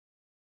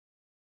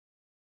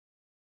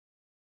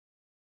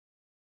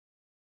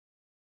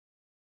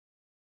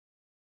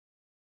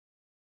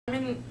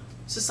I'm in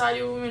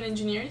Society of Women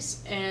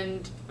Engineers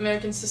and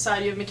American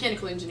Society of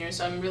Mechanical Engineers,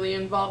 so I'm really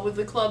involved with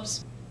the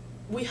clubs.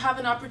 We have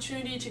an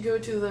opportunity to go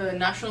to the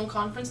national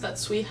conference that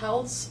SWE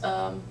holds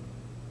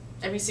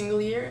every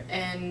single year,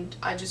 and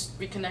I just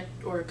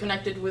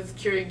connected with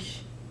Keurig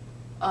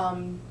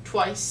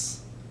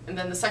twice, and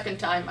then the second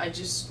time I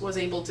just was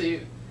able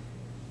to.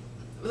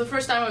 The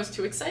first time I was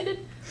too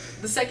excited.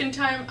 The second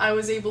time I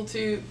was able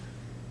to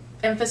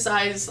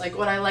emphasize like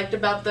what I liked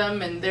about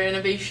them and their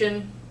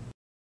innovation.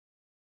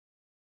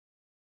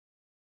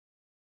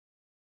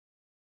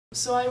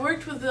 So I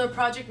worked with the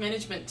project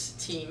management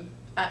team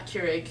at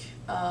Keurig.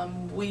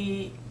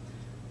 The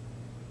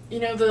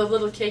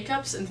little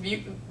K-cups and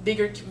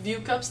bigger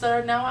View cups that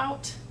are now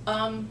out.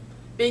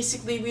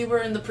 Basically, we were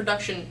in the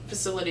production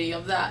facility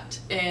of that,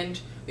 and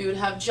we would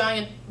have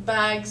giant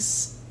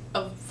bags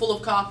full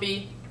of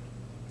coffee,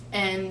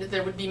 and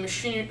there would be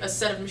a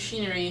set of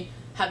machinery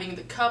having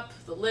the cup,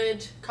 the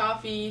lid,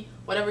 coffee,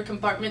 whatever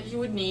compartment you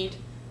would need,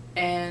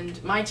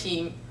 and my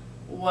team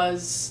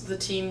was the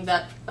team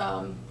that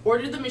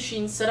ordered the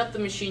machine, set up the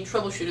machine,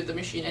 troubleshooted the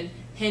machine, and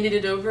handed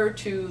it over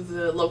to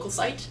the local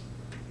site.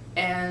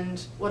 And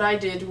what I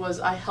did was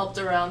I helped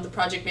around the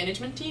project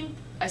management team.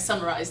 I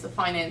summarized the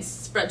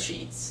finance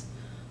spreadsheets.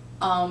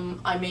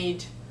 I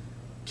made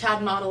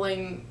CAD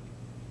modeling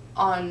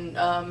on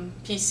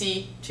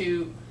PC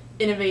to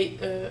innovate,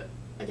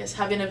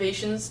 have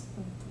innovations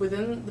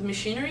within the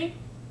machinery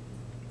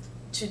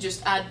to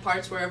just add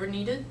parts wherever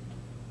needed.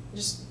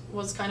 Just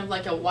was kind of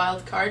like a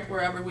wild card.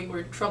 Wherever we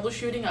were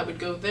troubleshooting, I would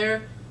go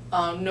there,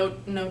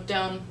 note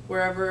down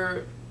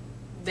wherever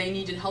they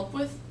needed help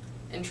with,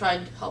 and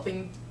tried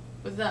helping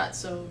with that.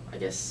 So I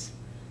guess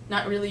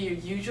not really your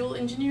usual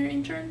engineer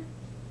intern,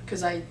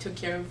 because I took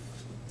care of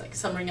like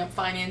summing up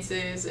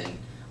finances, and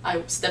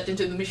I stepped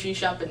into the machine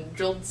shop and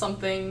drilled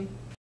something.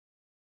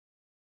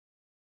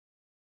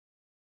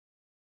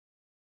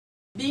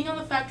 Being on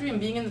the factory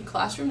and being in the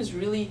classroom is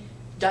really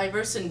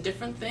diverse in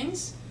different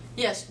things.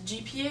 Yes,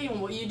 GPA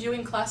and what you do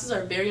in classes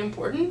are very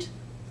important,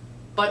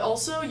 but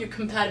also your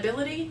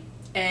compatibility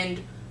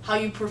and how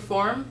you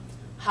perform,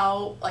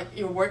 how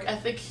your work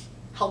ethic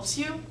helps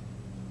you,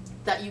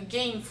 that you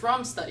gain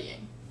from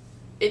studying.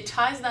 It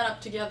ties that up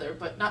together,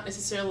 but not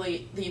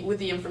necessarily with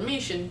the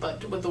information,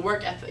 but with the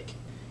work ethic.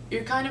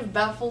 You're kind of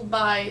baffled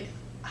by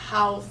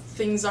how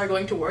things are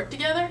going to work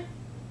together,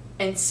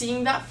 and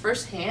seeing that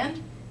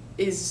firsthand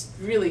is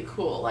really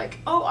cool. Like,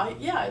 oh, I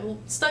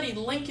studied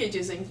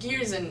linkages and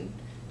gears and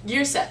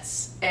gear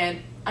sets,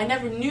 and I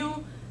never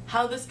knew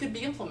how this could be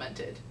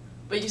implemented.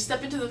 But you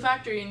step into the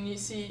factory and you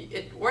see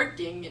it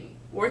working and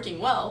working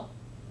well,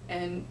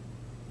 and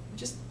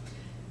just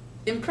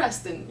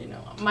impressed. And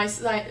my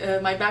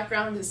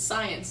background is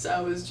science, so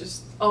I was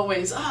just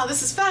always,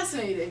 this is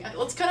fascinating.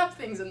 Let's cut up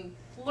things and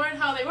learn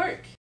how they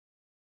work.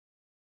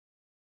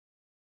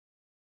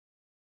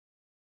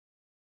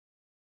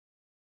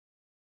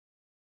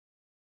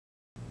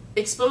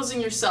 Exposing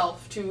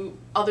yourself to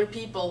other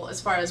people as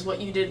far as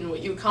what you did and what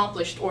you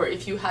accomplished, or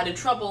if you had a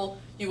trouble,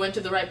 you went to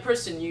the right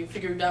person, you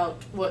figured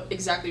out what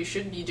exactly you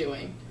should be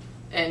doing,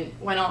 and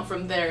went on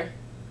from there.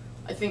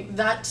 I think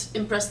that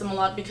impressed them a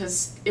lot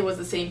because it was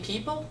the same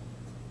people,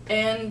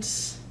 and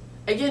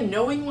again,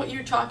 knowing what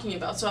you're talking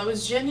about. So I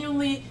was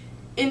genuinely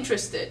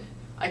interested.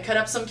 I cut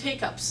up some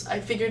K-cups, I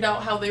figured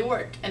out how they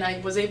work, and I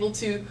was able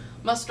to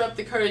muster up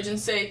the courage and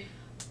say,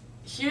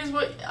 here's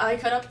what I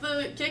cut up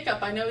the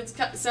K-cup. I know it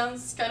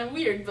sounds kind of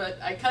weird,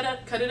 but I cut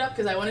it up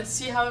because I wanted to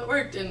see how it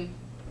worked. And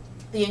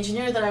the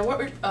engineer that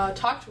I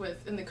talked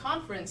with in the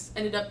conference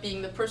ended up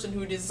being the person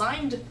who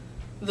designed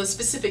the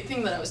specific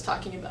thing that I was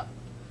talking about.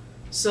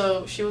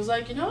 So she was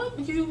like, you know what,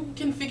 you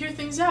can figure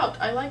things out.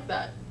 I like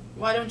that.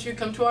 Why don't you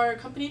come to our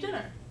company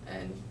dinner?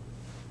 And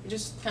we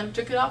just kind of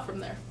took it off from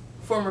there.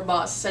 Former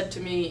boss said to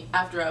me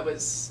after I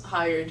was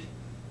hired,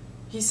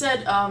 he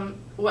said,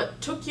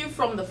 what took you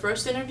from the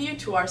first interview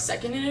to our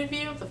second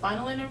interview, the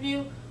final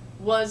interview,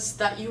 was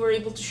that you were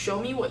able to show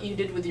me what you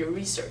did with your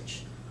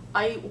research.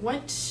 I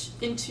went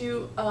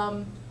into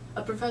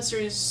a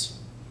professor's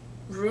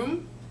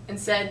room and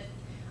said,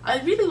 I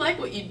really like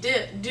what you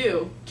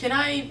do. Can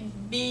I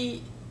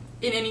be,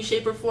 in any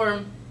shape or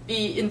form,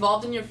 be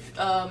involved in your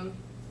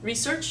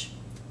research?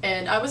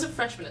 And I was a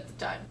freshman at the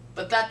time,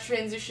 but that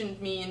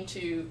transitioned me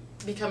into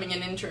becoming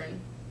an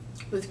intern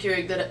with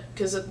Keurig,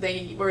 because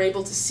they were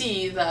able to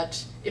see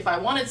that if I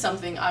wanted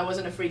something, I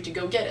wasn't afraid to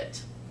go get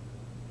it.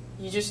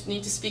 You just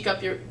need to speak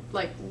up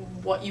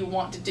what you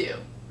want to do.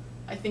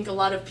 I think a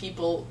lot of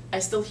people, I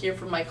still hear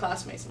from my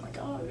classmates, I'm like,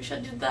 oh, I wish I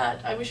did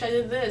that, I wish I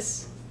did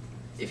this.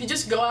 If you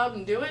just go out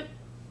and do it,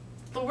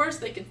 the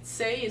worst they could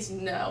say is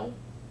no,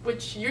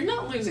 which you're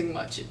not losing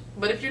much.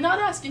 But if you're not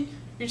asking,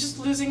 you're just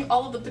losing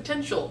all of the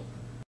potential